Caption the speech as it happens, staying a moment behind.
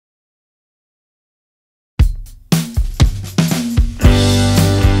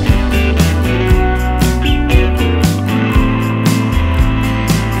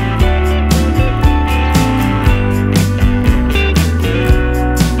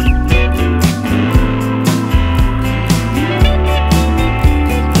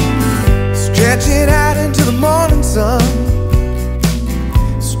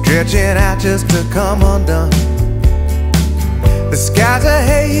just to come undone. The skies are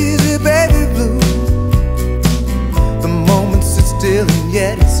hazy, baby blue. The moment sits still and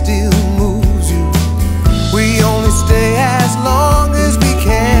yet it still moves you. We only stay as long as we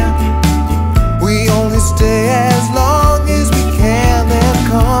can. We only stay as long as we can, then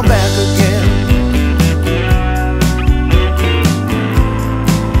come back again.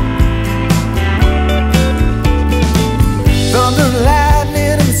 Thunder,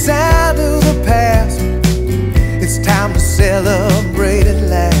 lightning, and the sound of the past. It's time to celebrate at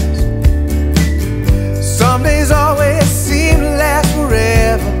last. Some days always seem to last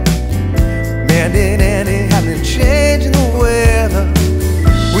forever. Mending any happening, changing the weather.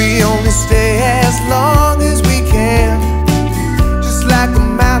 We only stay as long as we can. Just like the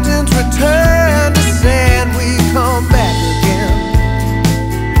mountains return to sand, we come back again.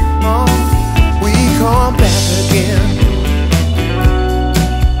 Oh, we come back again.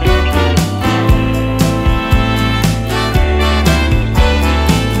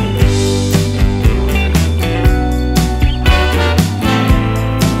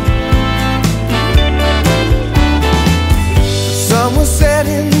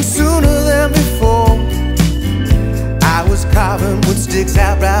 Setting sooner than before. I was carving wood sticks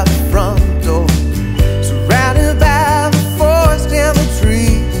out by the front door, surrounded by the forest and the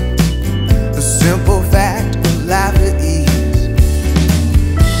trees. The simple fact of life at ease.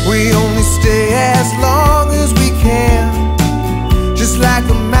 We only stay as long as we can. Just like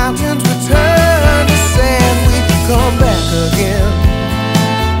the mountains return